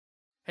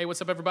Hey, what's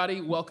up,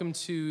 everybody? Welcome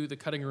to the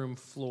cutting room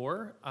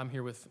floor. I'm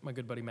here with my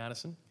good buddy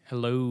Madison.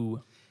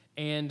 Hello.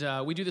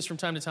 And we do this from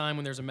time to time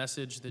when there's a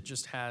message that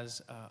just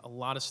has a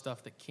lot of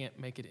stuff that can't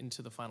make it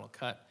into the final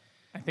cut.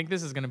 I think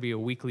this is going to be a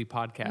weekly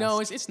podcast. No,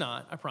 it's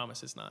not. I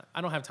promise it's not.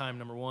 I don't have time,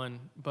 number one.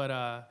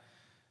 But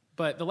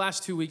the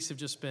last 2 weeks have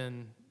just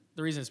been,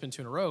 the reason it's been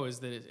two in a row is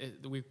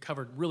that we've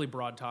covered really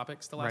broad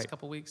topics the last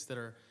couple weeks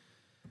that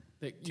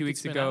 2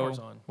 weeks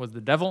ago was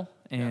the devil,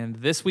 and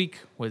this week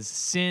was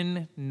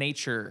sin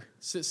nature.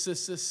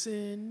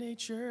 Sin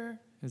nature.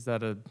 Is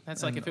that a?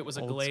 That's like if it was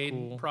a Glade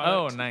school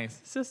product. Oh,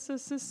 nice.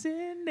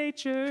 Sin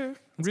nature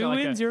It's got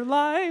ruins like your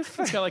life.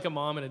 It's got like a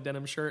mom in a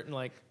denim shirt and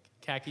like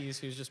khakis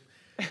who's just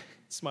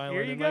smiling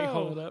Here you and go. like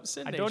hold up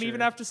sin I nature. don't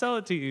even have to sell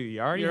it to you.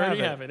 You already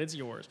have it. It's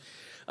yours.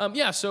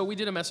 So we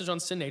did a message on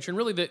sin nature, and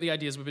really the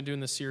idea is we've been doing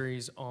this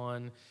series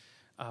on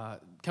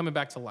coming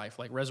back to life,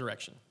 like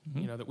resurrection.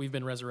 You know, that we've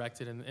been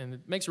resurrected, and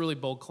it makes a really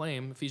bold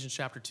claim. Ephesians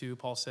chapter 2,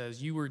 Paul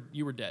says, you were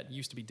dead, you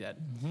used to be dead.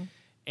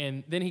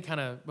 And then he kind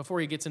of, before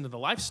he gets into the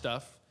life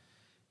stuff,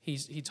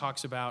 he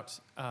talks about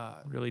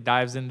really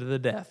dives into the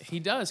death. He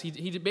does.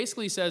 He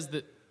basically says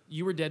that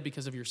you were dead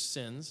because of your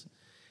sins,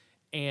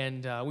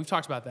 and we've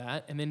talked about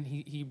that. And then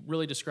he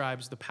really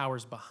describes the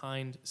powers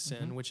behind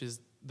sin, which is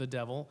the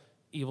devil,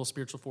 evil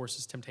spiritual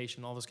forces,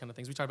 temptation, all those kind of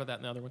things. We talked about that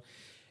in the other one,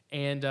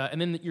 and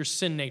then your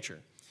sin nature.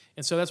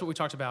 And so that's what we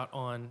talked about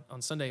on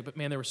Sunday. But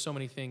man, there were so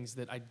many things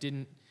that I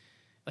didn't,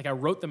 like I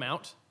wrote them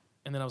out,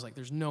 and then I was like,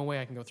 there's no way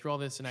I can go through all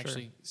this, and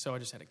actually, so I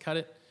just had to cut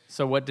it.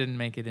 So what didn't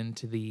make it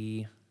into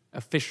the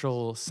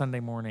official Sunday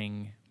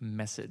morning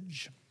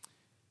message?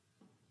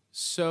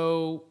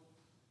 So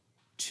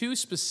two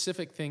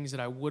specific things that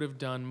I would have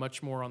done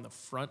much more on the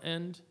front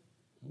end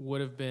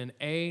would have been,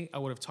 I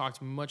would have talked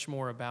much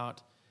more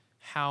about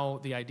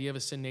how the idea of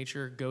a sin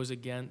nature goes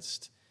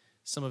against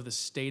some of the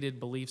stated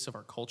beliefs of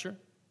our culture.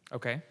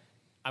 Okay.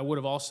 I would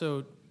have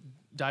also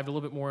dived a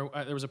little bit more.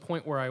 There was a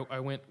point where I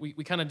went, we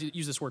kind of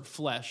use this word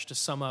flesh to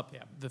sum up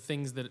the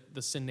things that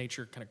the sin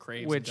nature kind of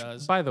craves and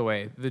does. By the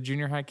way, the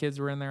junior high kids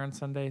were in there on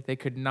Sunday. They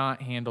could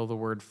not handle the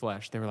word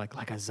flesh. They were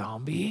like a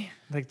zombie?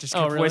 Like just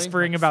kept really?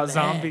 whispering Like about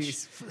flesh.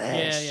 zombies.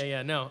 Flesh.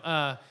 Yeah.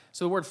 No.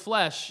 So the word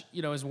flesh,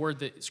 is a word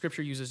that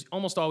Scripture uses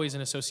almost always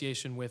in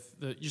association with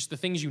just the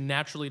things you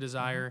naturally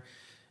desire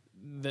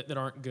that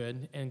aren't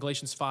good. And in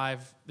Galatians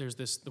 5, there's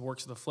the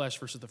works of the flesh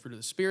versus the fruit of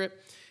the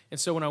Spirit. And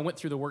so when I went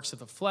through the works of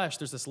the flesh,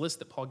 there's this list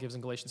that Paul gives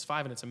in Galatians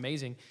 5, and it's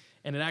amazing.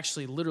 And it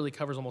actually literally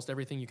covers almost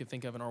everything you could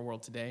think of in our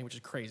world today, which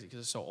is crazy because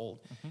it's so old.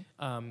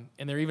 And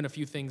there are even a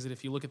few things that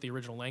if you look at the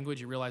original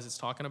language, you realize it's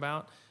talking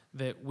about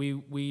that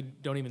we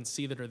don't even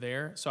see that are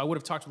there. So I would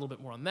have talked a little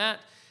bit more on that.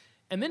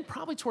 And then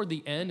probably toward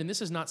the end, and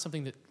this is not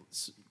something that,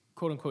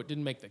 quote unquote,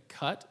 didn't make the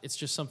cut. It's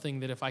just something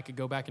that if I could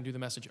go back and do the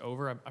message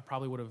over, I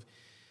probably would have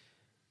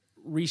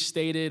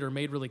restated or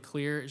made really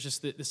clear. It's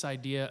just that this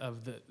idea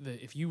of the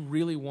if you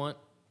really want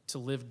to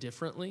live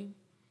differently,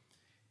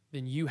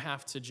 then you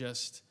have to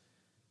just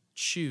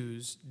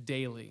choose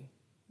daily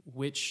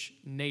which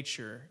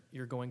nature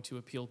you're going to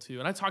appeal to.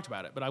 And I talked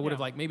about it, but I would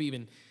have maybe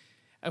even,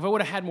 if I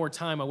would have had more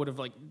time, I would have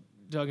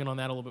dug in on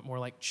that a little bit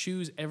more.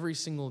 Choose every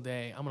single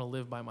day, I'm going to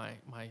live by my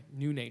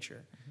new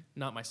nature,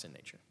 not my sin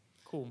nature.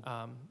 Cool.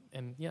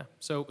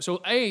 So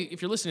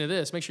if you're listening to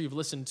this, make sure you've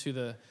listened to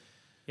the.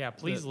 Yeah,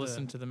 please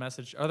listen to the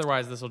message.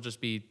 Otherwise, this will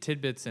just be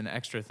tidbits and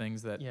extra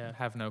things that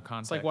have no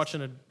context. It's like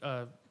watching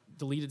a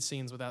deleted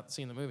scenes without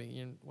seeing the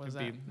movie. What is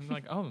that? I'm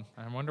like, oh,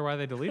 I wonder why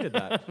they deleted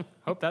that.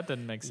 Hope that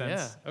didn't make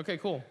sense. Yeah. Okay,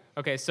 cool.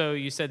 Okay, so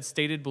you said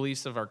stated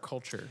beliefs of our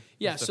culture.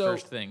 Yeah, That's the so,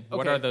 first thing.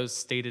 What okay. are those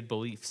stated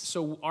beliefs?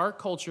 So our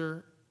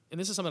culture, and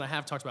this is something I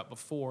have talked about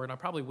before, and I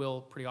probably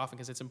will pretty often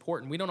because it's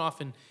important. We don't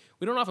often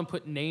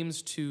put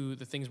names to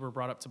the things we're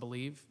brought up to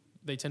believe.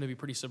 They tend to be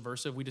pretty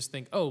subversive. We just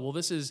think, oh, well,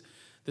 this is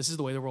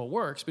the way the world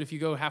works. But if you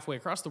go halfway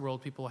across the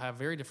world, people have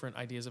very different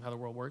ideas of how the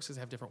world works because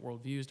they have different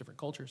worldviews, different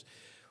cultures.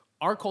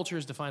 Our culture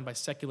is defined by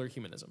secular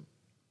humanism,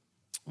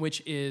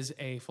 which is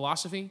a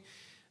philosophy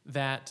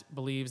that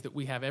believes that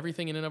we have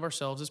everything in and of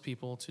ourselves as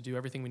people to do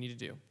everything we need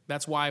to do.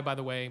 That's why, by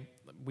the way,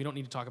 we don't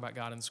need to talk about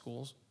God in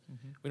schools.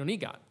 We don't need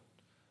God.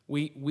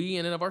 We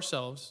in and of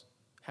ourselves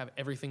have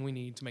everything we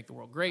need to make the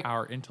world great.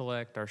 Our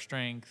intellect, our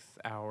strength,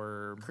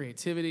 our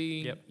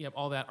creativity,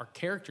 all that, our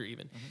character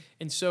even.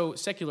 And so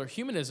secular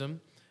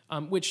humanism,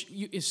 which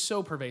is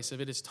so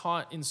pervasive, it is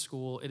taught in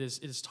school, it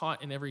is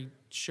taught in every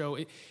show.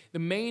 The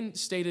main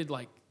stated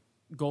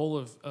goal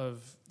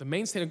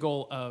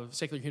of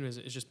secular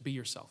humanism is just be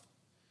yourself,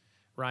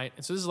 right?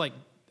 And so this is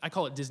I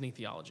call it Disney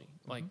theology.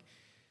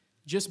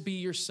 Just be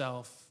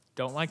yourself.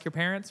 Don't like your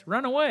parents?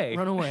 Run away.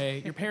 Run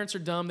away. Your parents are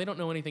dumb. They don't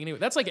know anything anyway.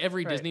 That's like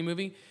every Right. Disney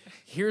movie.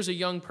 Here's a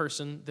young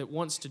person that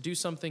wants to do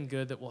something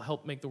good that will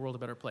help make the world a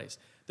better place.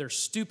 Their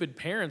stupid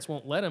parents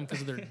won't let them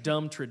because of their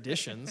dumb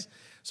traditions.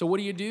 So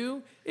what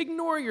do?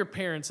 Ignore your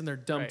parents and their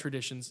dumb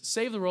traditions.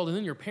 Save the world, and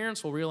then your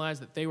parents will realize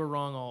that they were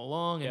wrong all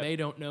along and they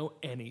don't know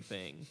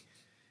anything.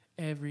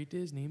 Every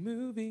Disney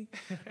movie.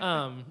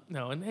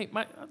 No, and hey,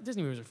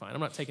 Disney movies are fine.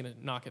 I'm not taking a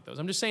knock at those.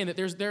 I'm just saying that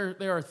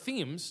there are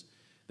themes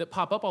that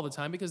pop up all the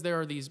time because there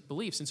are these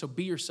beliefs. And so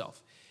be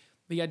yourself.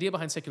 The idea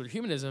behind secular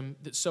humanism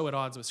that's so at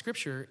odds with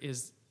Scripture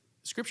is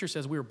Scripture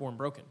says we were born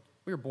broken.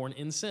 We were born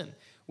in sin.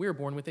 We were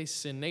born with a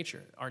sin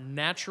nature. Our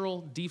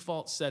natural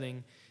default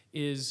setting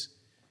is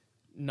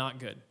not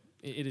good.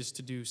 It is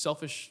to do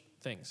selfish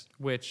things.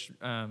 Which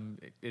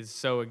is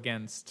so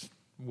against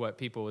what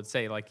people would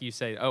say. Like you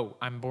say, oh,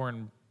 I'm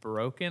born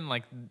broken.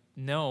 Like,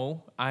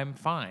 no, I'm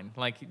fine.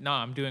 Like, no,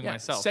 I'm doing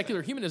myself.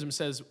 Secular humanism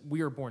says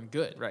we are born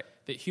good. Right.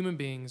 That human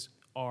beings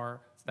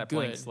are It's that good.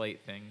 blank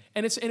slate thing.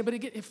 And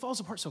it falls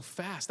apart so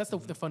fast. That's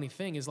the funny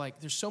thing is like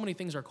there's so many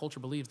things our culture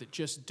believes that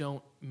just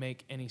don't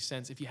make any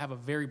sense if you have a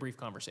very brief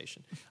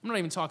conversation. I'm not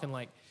even talking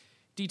like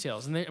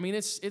details. And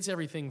it's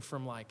everything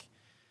from like,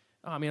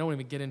 I won't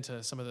even get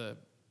into some of the,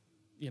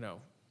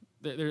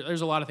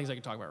 there's a lot of things I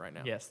could talk about right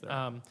now. Yes, there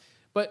are.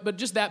 But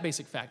just that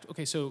basic fact.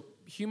 Okay, so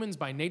humans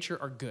by nature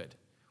are good.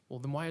 Well,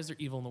 then why is there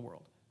evil in the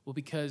world? Well,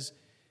 because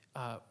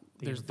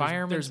there's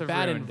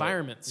bad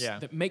environments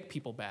that make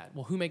people bad.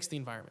 Well, who makes the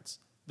environments?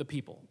 The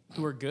people.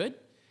 Who are good?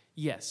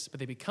 Yes, but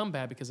they become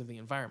bad because of the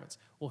environments.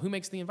 Well, who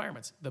makes the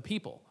environments? The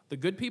people. The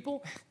good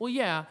people? Well,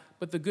 yeah,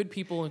 but the good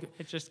people...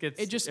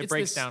 It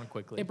breaks down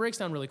quickly. It breaks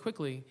down really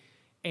quickly.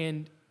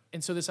 And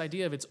so this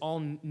idea of it's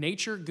all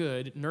nature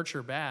good,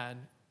 nurture bad,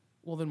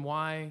 well, then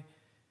why...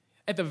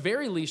 At the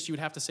very least, you would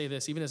have to say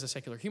this, even as a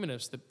secular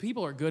humanist, that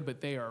people are good,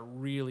 but they are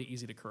really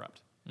easy to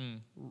corrupt.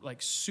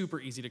 Like super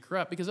easy to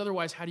corrupt, because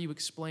otherwise, how do you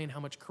explain how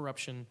much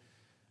corruption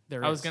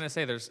there is? I was going to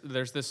say,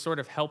 there's this sort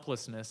of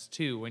helplessness,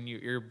 too, when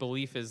your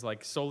belief is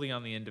like solely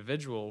on the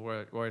individual,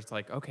 where it's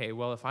like, okay,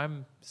 well, if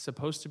I'm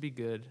supposed to be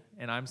good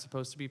and I'm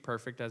supposed to be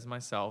perfect as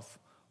myself,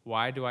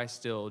 why do I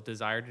still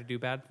desire to do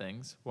bad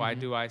things? Why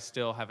do I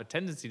still have a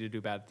tendency to do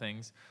bad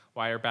things?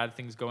 Why are bad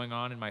things going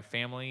on in my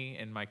family,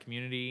 in my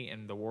community,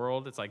 in the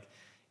world? It's like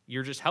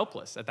you're just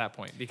helpless at that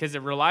point because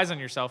it relies on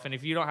yourself. And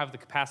if you don't have the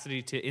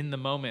capacity to, in the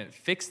moment,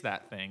 fix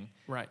that thing,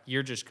 right,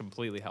 you're just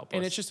completely helpless.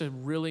 And it's just a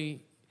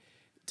really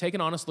take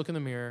an honest look in the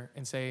mirror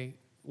and say,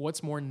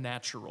 what's more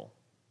natural?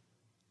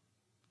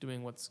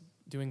 Doing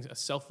a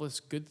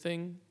selfless good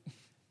thing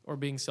or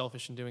being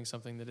selfish and doing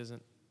something that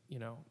isn't,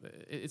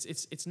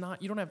 it's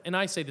not, you don't have, and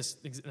I say this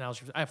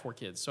analogy, I have 4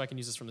 kids, so I can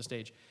use this from the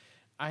stage.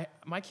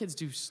 My kids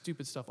do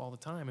stupid stuff all the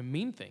time and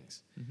mean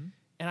things.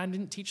 And I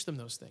didn't teach them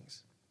those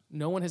things.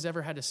 No one has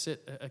ever had to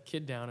sit a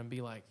kid down and be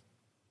like,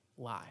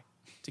 lie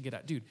to get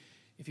out. Dude,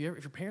 if your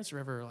parents are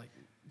ever like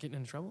getting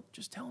into trouble,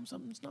 just tell them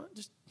something's not,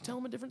 just tell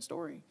them a different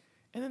story.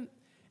 And then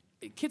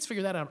kids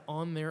figure that out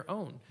on their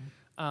own.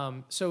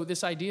 So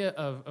this idea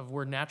of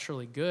we're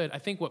naturally good, I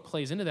think what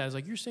plays into that is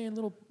like, you're saying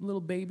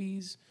little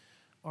babies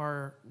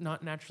are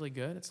not naturally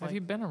good. It's Have like,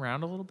 you been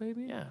around a little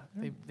baby? yeah,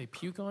 they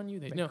puke on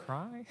you. They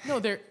cry? No,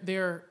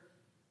 they're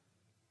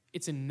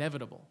it's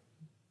inevitable.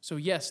 So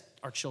yes,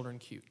 are children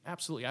cute?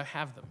 Absolutely, I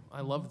have them.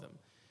 I love them.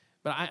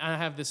 But I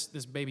have this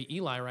baby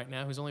Eli right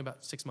now who's only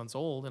about 6 months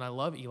old, and I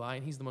love Eli,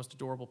 and he's the most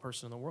adorable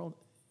person in the world.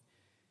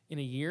 In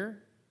a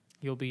year,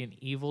 you'll be an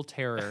evil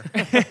terror.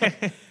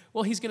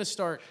 Well, he's going to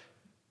start.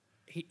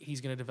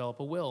 He's going to develop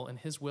a will, and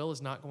his will is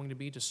not going to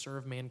be to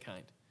serve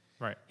mankind.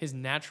 Right. His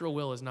natural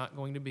will is not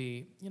going to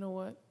be, you know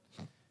what?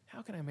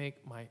 How can I make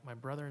my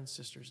brother and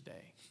sister's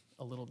day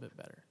a little bit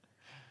better?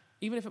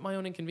 Even if at my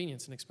own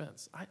inconvenience and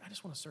expense. I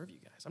just want to serve you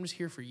guys. I'm just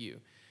here for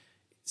you.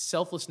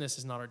 Selflessness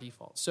is not our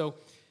default. So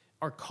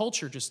our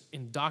culture just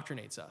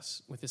indoctrinates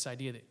us with this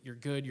idea that you're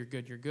good, you're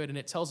good, you're good. And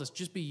it tells us,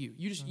 just be you.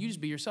 You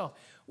just be yourself,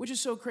 which is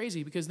so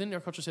crazy because then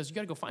our culture says, you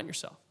got to go find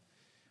yourself.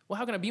 Well,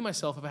 how can I be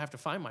myself if I have to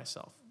find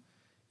myself?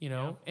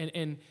 Yeah.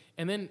 And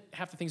then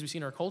half the things we see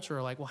in our culture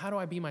are like, well, how do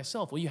I be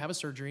myself? Well, you have a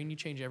surgery and you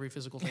change every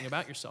physical thing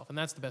about yourself, and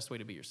that's the best way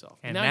to be yourself.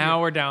 And now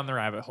we're down the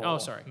rabbit hole. Oh,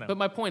 sorry. No. But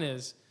my point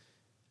is,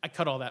 I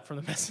cut all that from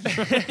the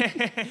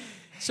message.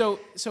 So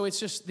it's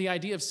just the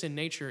idea of sin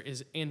nature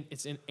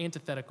it's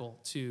antithetical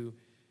to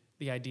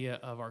the idea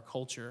of our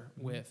culture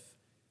with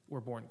we're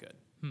born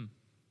good.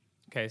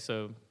 Okay,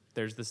 so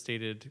there's the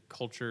stated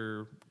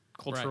cultural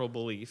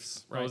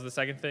beliefs. Right. What was the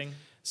second thing?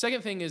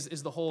 Second thing is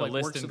the whole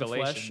list works in of the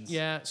Galatians. flesh.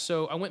 Yeah,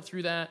 so I went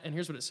through that, and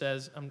here's what it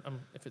says.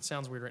 If it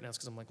sounds weird right now, it's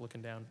because I'm like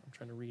looking down. I'm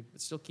trying to read, but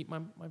still keep my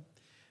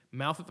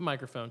mouth at the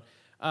microphone.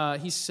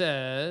 He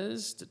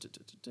says,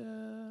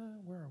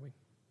 where are we?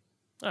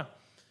 Oh.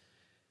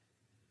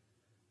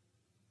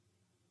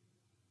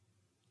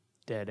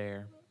 Dead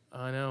air.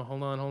 I know.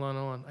 Hold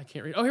on. I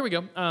can't read. Oh, here we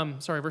go.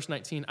 Sorry, verse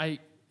 19.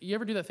 You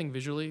ever do that thing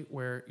visually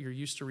where you're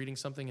used to reading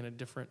something in a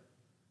different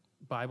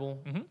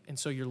Bible, and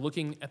so you're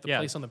looking at the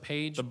place on the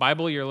page? The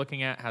Bible you're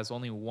looking at has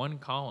only one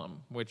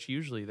column, which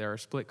usually there are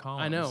split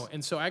columns. I know.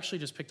 And so I actually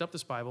just picked up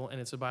this Bible, and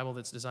it's a Bible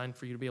that's designed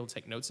for you to be able to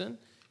take notes in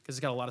because it's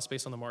got a lot of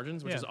space on the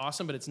margins, which is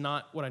awesome, but it's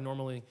not what I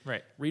normally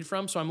read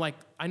from. So I'm like,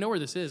 I know where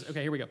this is.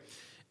 Okay, here we go.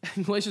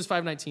 Galatians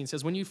 5:19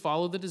 says, when you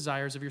follow the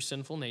desires of your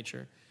sinful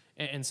nature,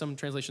 and some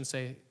translations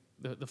say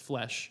the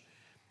flesh,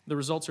 the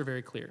results are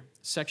very clear.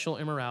 Sexual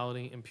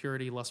immorality,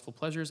 impurity, lustful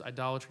pleasures,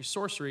 idolatry,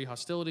 sorcery,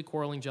 hostility,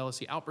 quarreling,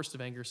 jealousy, outbursts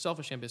of anger,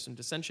 selfish ambition,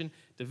 dissension,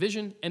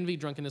 division, envy,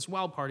 drunkenness,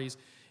 wild parties,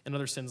 and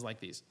other sins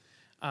like these.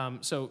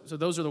 So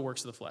those are the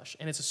works of the flesh,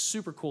 and it's a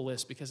super cool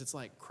list because it's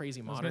like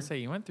crazy I was modern. gonna say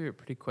you went through it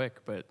pretty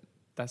quick, but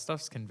that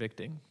stuff's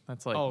convicting.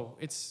 That's like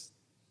It's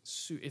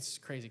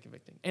crazy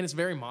convicting, and it's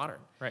very modern.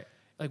 right,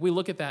 Like we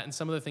look at that, and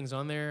some of the things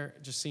on there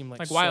just seem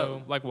like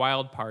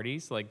wild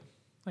parties, like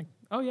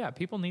oh yeah,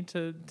 people need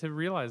to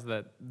realize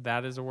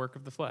that is a work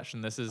of the flesh,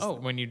 and this is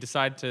when you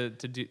decide to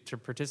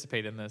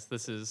participate in this.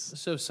 This is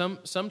So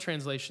some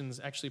translations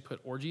actually put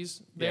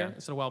orgies there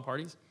instead of wild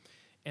parties.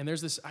 And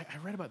there's this, I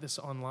read about this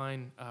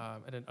online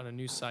on a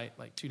news site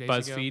like 2 days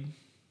ago. BuzzFeed.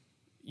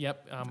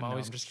 Yep,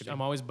 I'm just kidding.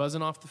 always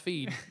buzzing off the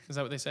feed. Is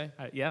that what they say?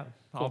 Yeah,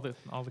 Cool.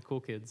 all the cool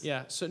kids.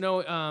 Yeah. So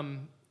no,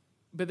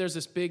 but there's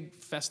this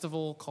big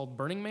festival called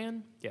Burning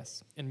Man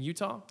Yes. in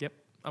Utah. Yep.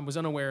 I was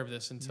unaware of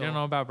this until You don't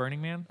know about Burning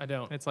Man? I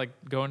don't. It's like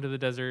go into the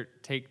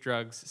desert, take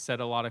drugs, set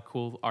a lot of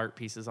cool art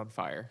pieces on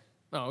fire.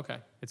 Oh, okay.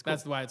 It's cool.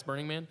 That's why it's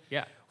Burning Man.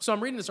 Yeah. So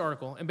I'm reading this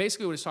article, and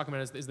basically what it's talking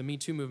about is the Me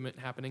Too movement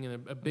happening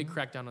and a big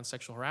crackdown on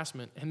sexual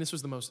harassment. And this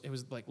was it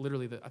was like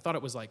literally I thought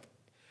it was like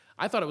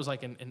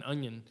an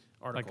Onion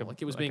article.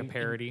 Like it was being a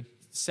parody.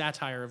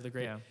 Satire of the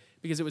great. Yeah.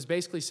 Because it was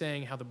basically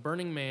saying how the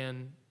Burning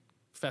Man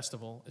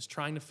festival is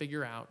trying to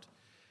figure out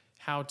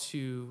how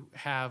to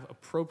have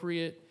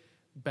appropriate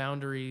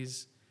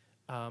boundaries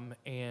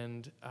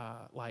and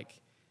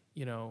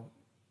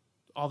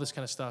all this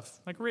kind of stuff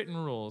Like written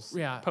rules.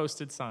 Yeah.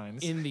 Posted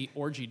signs. in the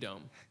orgy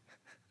dome.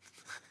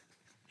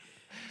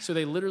 So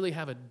they literally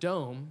have a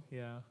dome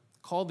yeah.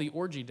 called the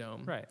Orgy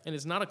Dome. Right. And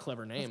it's not a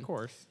clever name. Of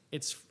course.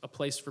 It's a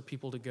place for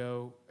people to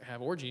go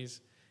have orgies.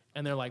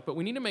 And they're like, but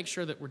we need to make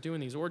sure that we're doing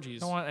these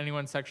orgies Don't want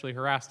anyone sexually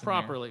harassed in here.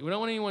 properly. We don't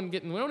want anyone we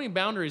don't want any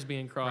boundaries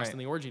being crossed Right. in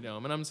the Orgy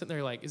Dome. And I'm sitting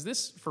there like, is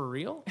this for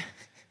real?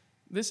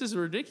 This is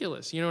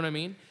ridiculous. You know what I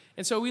mean?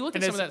 And so we look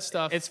at some of that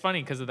stuff. It's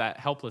funny because of that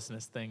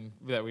helplessness thing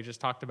that we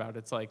just talked about.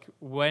 It's like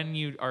when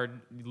you are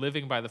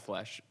living by the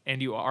flesh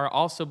and you are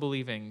also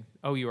believing,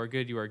 oh, you are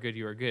good, you are good,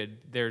 you are good.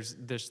 There's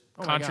this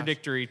Oh my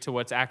contradictory to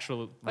what's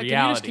actual like,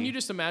 reality. can you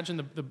just imagine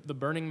the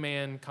Burning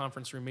Man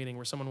conference room meeting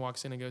where someone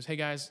walks in and goes, hey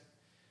guys,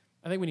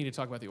 I think we need to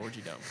talk about the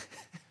Orgy Dome.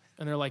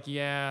 And they're like,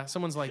 yeah.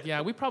 Someone's like,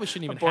 yeah, we probably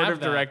shouldn't even a board have of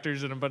that.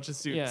 directors in a bunch of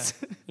suits.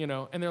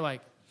 Yeah, and they're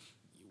like,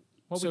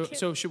 Well,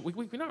 so should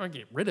we're not going to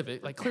get rid of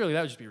it. Like clearly that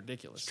would just be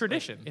ridiculous. It's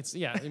tradition. Like,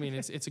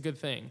 it's a good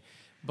thing,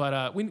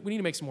 but we need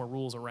to make some more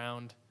rules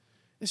around.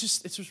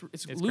 It's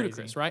ludicrous,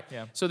 crazy. right?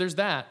 Yeah. So there's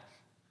that.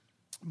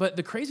 But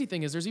the crazy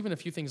thing is, there's even a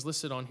few things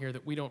listed on here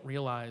that we don't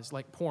realize,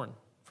 like porn,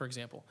 for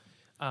example.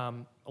 A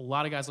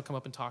lot of guys will come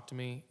up and talk to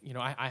me. You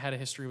know, I had a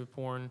history with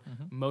porn.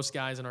 Mm-hmm. Most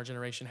guys in our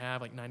generation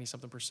have, like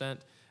 90-something%.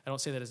 I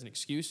don't say that as an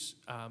excuse.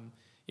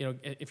 You know,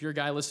 if you're a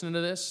guy listening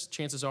to this,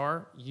 chances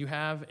are you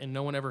have, and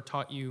no one ever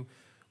taught you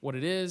what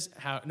it is,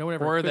 how no one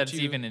ever or equipped that's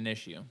you. even an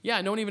issue.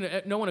 Yeah, no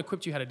one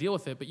equipped you how to deal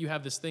with it, but you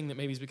have this thing that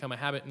maybe has become a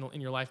habit in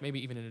your life,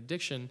 maybe even an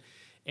addiction,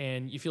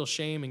 and you feel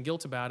shame and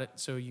guilt about it,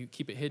 so you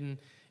keep it hidden,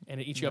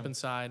 and it eats you up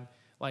inside.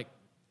 Like,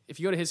 if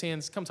you go to his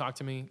hands, come talk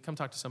to me, come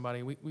talk to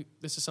somebody.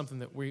 This is something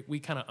that we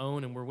kind of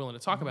own and we're willing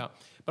to talk about.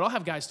 But I'll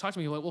have guys talk to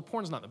me like, well,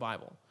 porn's not in the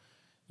Bible.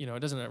 You know, it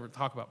doesn't ever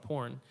talk about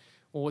porn.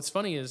 Well, what's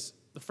funny is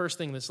the first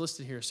thing that's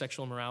listed here is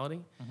sexual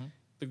immorality.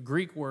 The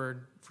Greek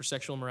word for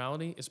sexual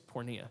immorality is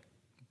porneia.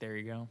 There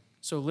you go.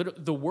 So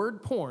the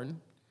word porn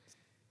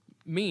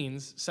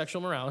means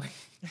sexual morality,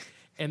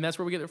 and that's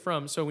where we get it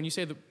from. So when you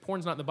say that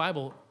porn's not in the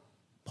Bible,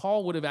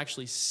 Paul would have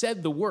actually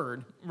said the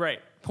word Right.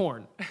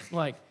 porn.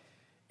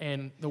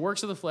 And the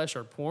works of the flesh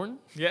are porn.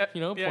 Yeah.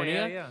 You know, yeah,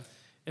 porneia. yeah.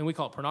 And we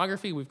call it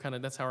pornography.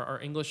 That's how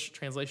our English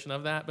translation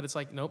of that. But it's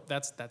like, nope,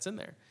 that's in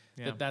there.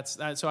 Yeah.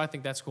 So I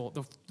think that's cool.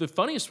 The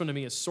funniest one to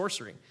me is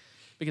sorcery,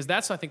 because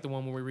that's, I think, the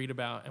one where we read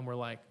about and we're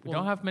like, We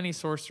don't have many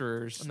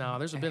sorcerers. No,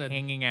 there's been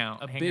hanging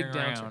out, a hanging big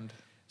around. downturn.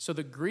 So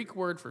the Greek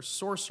word for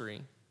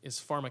sorcery is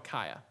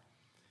pharmakeia,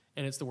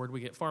 and it's the word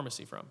we get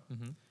pharmacy from.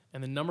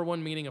 And the number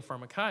one meaning of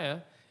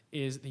pharmakeia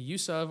is the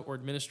use of or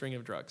administering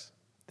of drugs.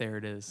 There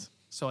it is.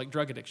 So like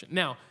drug addiction.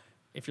 Now,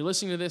 if you're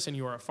listening to this and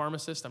you are a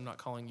pharmacist, I'm not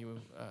calling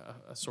you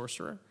a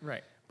sorcerer.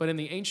 Right. But in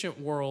the ancient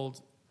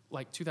world,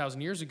 like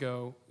 2,000 years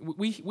ago,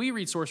 we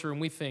read sorcerer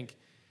and we think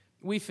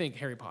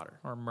Harry Potter.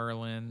 Or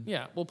Merlin.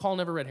 Yeah, well, Paul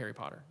never read Harry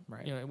Potter.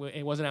 Right. You know,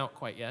 it wasn't out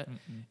quite yet.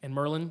 And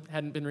Merlin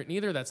hadn't been written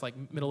either. That's like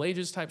Middle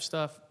Ages type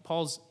stuff.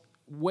 Paul's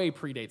way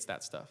predates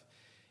that stuff.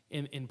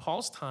 In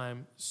Paul's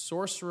time,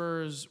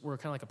 sorcerers were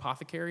kind of like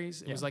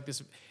apothecaries. It was like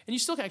this, and you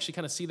still actually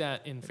kind of see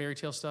that in fairy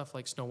tale stuff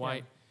like Snow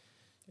White.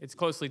 It's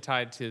closely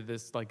tied to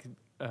this like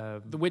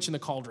The Witch in the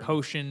Cauldron.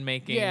 potion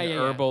making, Yeah.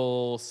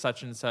 herbal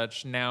such and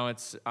such. Now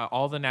it's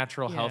all the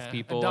natural health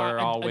people are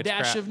all a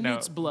witchcraft. dash of No,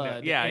 newt's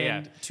blood. Yeah,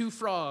 and yeah. 2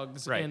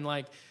 frogs. Right. And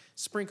like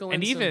sprinkle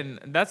And in some- even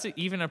that's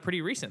even a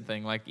pretty recent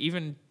thing. Like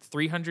even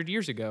 300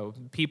 years ago,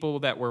 people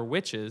that were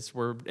witches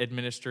were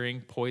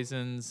administering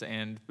poisons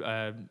and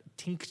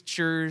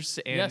tinctures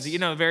and Yes.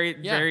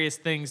 various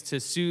things to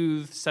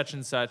soothe such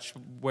and such.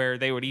 Where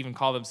they would even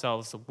call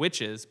themselves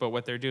witches, but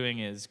what they're doing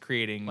is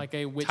creating like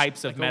a witch,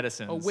 types like of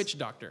medicines. A witch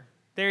doctor.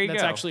 There you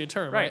That's go. actually a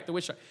term, Right. right? The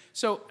witch doctor.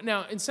 So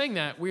now, in saying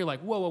that, we're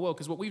like, whoa,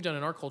 because what we've done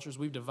in our culture is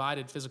we've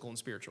divided physical and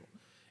spiritual.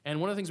 And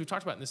one of the things we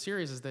talked about in this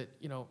series is that,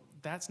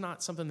 that's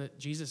not something that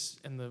Jesus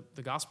and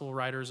the gospel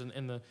writers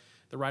and the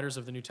writers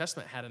of the New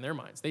Testament had in their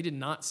minds. They did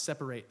not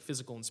separate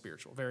physical and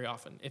spiritual very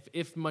often,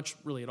 if much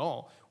really at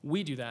all.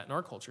 We do that in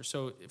our culture.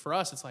 So for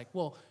us, it's like,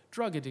 well,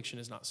 drug addiction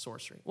is not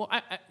sorcery. Well,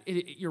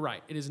 you're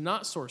right. It is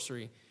not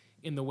sorcery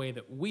in the way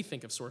that we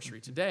think of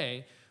sorcery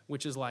today,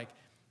 which is like,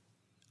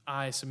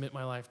 I submit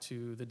my life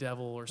to the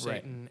devil or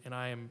Satan, and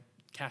I am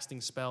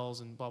casting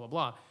spells and blah, blah,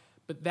 blah.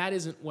 But that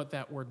isn't what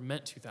that word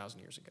meant 2,000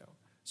 years ago.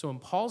 So in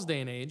Paul's day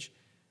and age,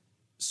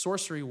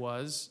 sorcery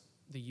was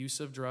the use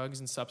of drugs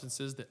and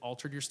substances that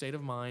altered your state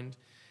of mind,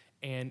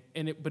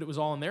 but it was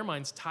all in their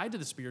minds tied to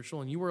the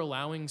spiritual, and you were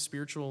allowing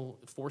spiritual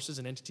forces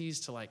and entities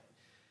to like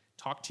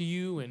talk to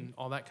you and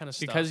all that kind of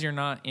stuff. Because you're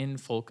not in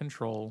full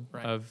control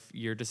Right. of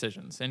your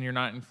decisions, and you're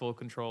not in full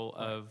control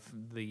of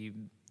the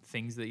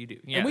things that you do.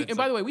 Yeah, And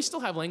by the way, we still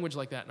have language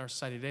like that in our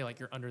society today, like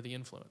you're under the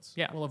influence.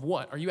 Yeah. Well, of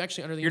what? Are you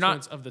actually under the You're not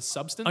influence of the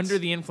substance? under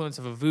the influence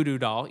of a voodoo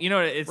doll.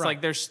 It's Right.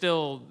 like there's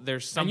something.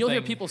 And you'll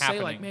hear people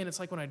happening. say like, man, it's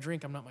like when I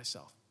drink, I'm not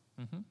myself.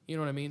 You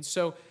know what I mean?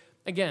 So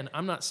again,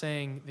 I'm not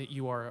saying that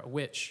you are a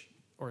witch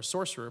or a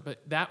sorcerer, but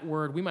that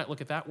word, we might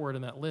look at that word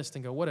in that list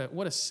and go, what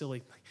a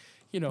silly,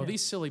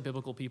 these silly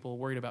biblical people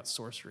worried about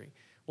sorcery.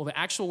 Well, the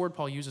actual word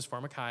Paul uses,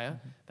 pharmakeia,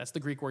 that's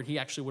the Greek word he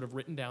actually would have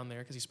written down there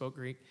because he spoke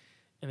Greek,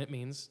 and it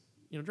means,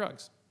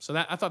 drugs. So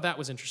I thought that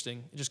was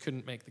interesting. It just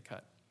couldn't make the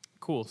cut.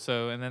 Cool.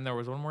 So, and then there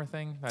was one more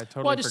thing I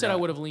totally Well, I just said I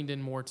forgot. would have leaned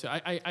in more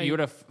to, You would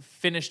have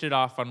finished it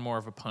off on more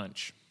of a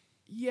punch.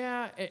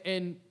 yeah,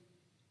 and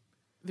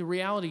the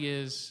reality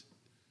is,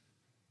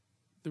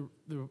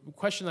 the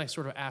question I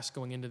sort of ask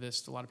going into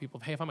this to a lot of people,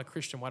 hey, if I'm a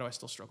Christian, why do I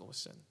still struggle with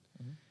sin?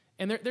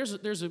 And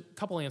there's a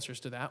couple answers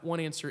to that. One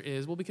answer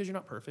is, well, because you're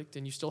not perfect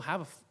and you still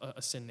have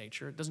a sin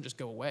nature. It doesn't just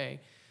go away.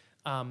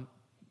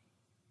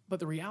 But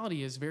the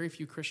reality is very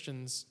few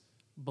Christians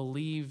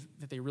believe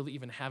that they really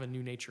even have a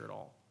new nature at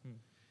all.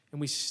 And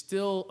we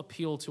still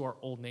appeal to our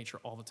old nature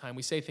all the time.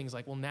 We say things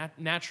like, well,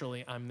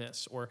 naturally I'm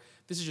this, or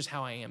this is just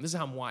how I am. This is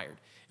how I'm wired.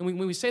 And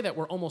when we say that,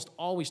 we're almost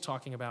always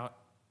talking about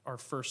our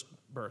first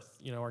birth,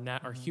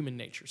 our human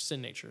nature.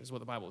 Sin nature is what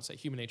the Bible would say,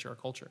 human nature, our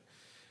culture.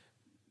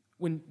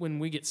 When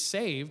we get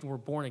saved, we're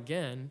born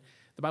again,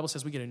 the Bible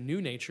says we get a new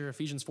nature.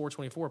 Ephesians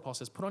 4:24, Paul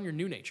says, put on your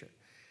new nature.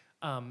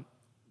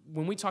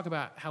 When we talk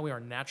about how we are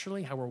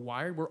naturally, how we're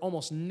wired, we're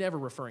almost never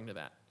referring to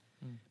that.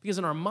 Because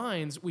in our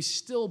minds, we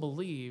still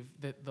believe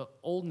that the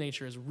old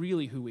nature is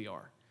really who we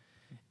are.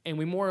 And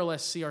we more or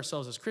less see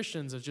ourselves as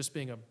Christians as just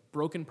being a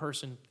broken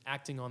person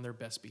acting on their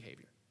best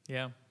behavior.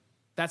 Yeah.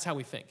 That's how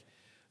we think.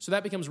 So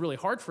that becomes really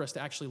hard for us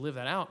to actually live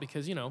that out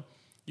because, you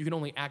can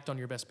only act on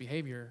your best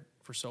behavior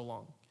for so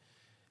long.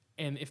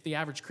 And if the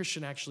average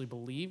Christian actually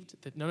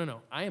believed that,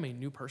 no, I am a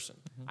new person.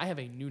 I have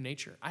a new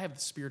nature. I have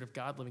the Spirit of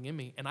God living in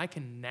me. And I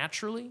can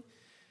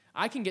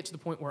get to the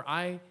point where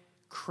I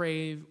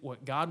crave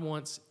what God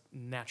wants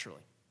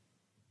naturally.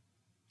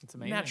 It's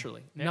amazing.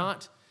 Naturally. Yeah.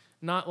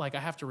 Not like I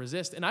have to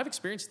resist. And I've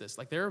experienced this.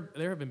 Like there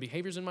have been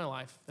behaviors in my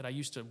life that I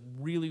used to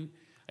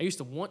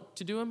want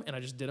to do them and I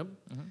just did them.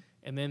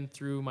 And then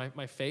through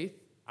my faith,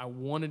 I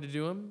wanted to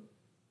do them,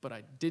 but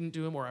I didn't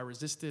do them, or I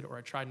resisted, or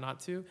I tried not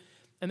to.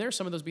 And there are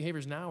some of those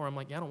behaviors now where I'm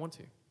like, yeah, I don't want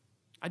to.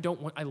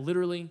 I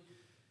literally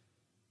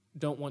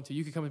don't want to.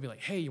 You could come and be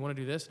like, hey, you want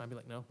to do this? And I'd be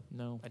like,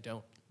 no, I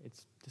don't.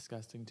 It's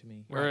disgusting to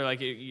me. Right. Or like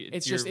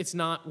it's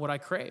not what I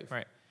crave.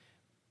 Right.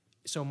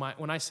 So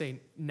when I say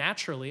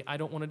naturally, I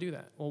don't want to do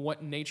that. Well,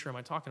 what nature am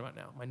I talking about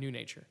now? My new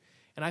nature.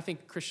 And I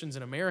think Christians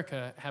in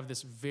America have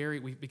this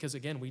because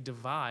again, we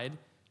divide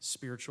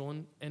spiritual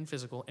and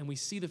physical, and we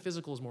see the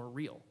physical as more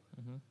real.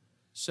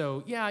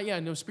 So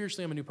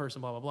spiritually I'm a new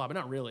person, blah, blah, blah, but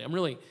not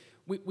really.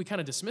 We kind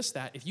of dismiss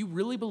that. If you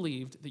really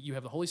believed that you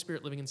have the Holy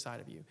Spirit living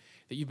inside of you,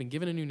 that you've been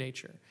given a new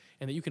nature,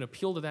 and that you can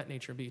appeal to that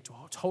nature and be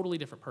a totally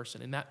different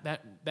person, and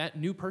that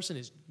new person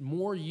is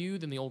more you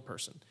than the old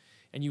person,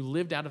 and you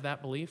lived out of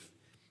that belief,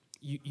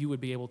 you would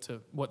be able to,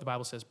 what the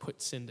Bible says,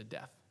 put sin to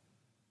death.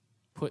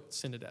 Put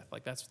sin to death.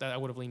 Like that, I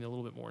would have leaned a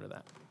little bit more into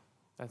that.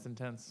 That's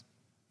intense.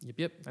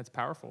 Yep. That's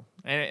powerful.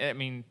 I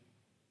mean,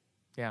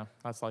 yeah,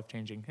 that's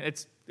life-changing.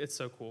 It's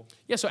so cool.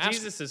 Yeah, so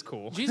Jesus is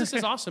cool. Jesus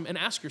is awesome, and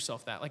ask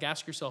yourself that. Like,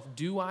 ask yourself,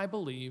 do I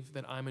believe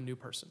that I'm a new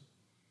person?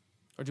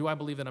 Or do I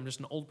believe that I'm just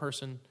an old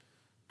person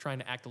trying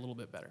to act a little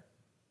bit better?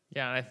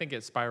 Yeah, and I think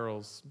it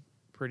spirals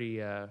pretty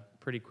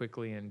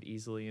quickly and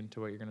easily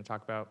into what you're going to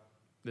talk about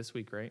this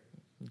week, right?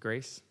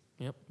 Grace.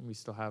 Yep. We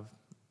still have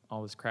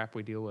all this crap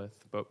we deal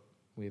with, but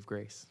we have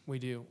grace. We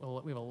do.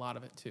 Well, we have a lot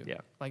of it, too. Yeah.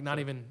 Like, not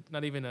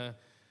even a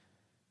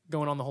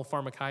going on the whole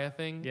pharmakeia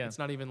thing. Yeah. It's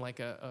not even like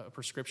a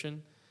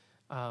prescription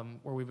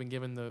where we've been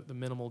given the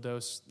minimal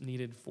dose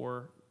needed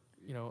for,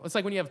 it's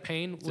like when you have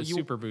pain. It's a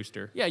super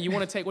booster. Yeah, you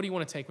want to take, what do you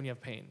want to take when you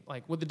have pain?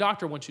 Like what the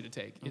doctor wants you to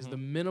take is the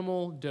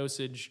minimal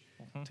dosage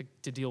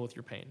to deal with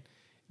your pain.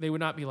 They would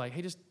not be like,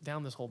 hey, just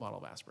down this whole bottle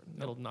of aspirin.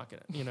 That'll knock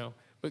it out,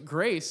 But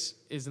grace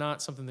is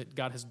not something that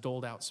God has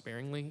doled out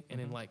sparingly and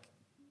in like.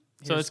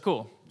 So it's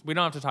cool. We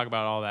don't have to talk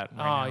about all that right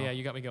now. Yeah,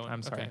 you got me going.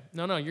 I'm sorry. Okay.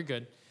 No, you're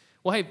good.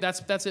 Well, hey,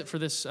 that's it for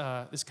this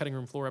Cutting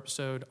Room Floor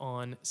episode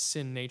on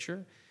sin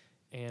nature.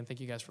 And thank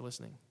you guys for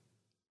listening.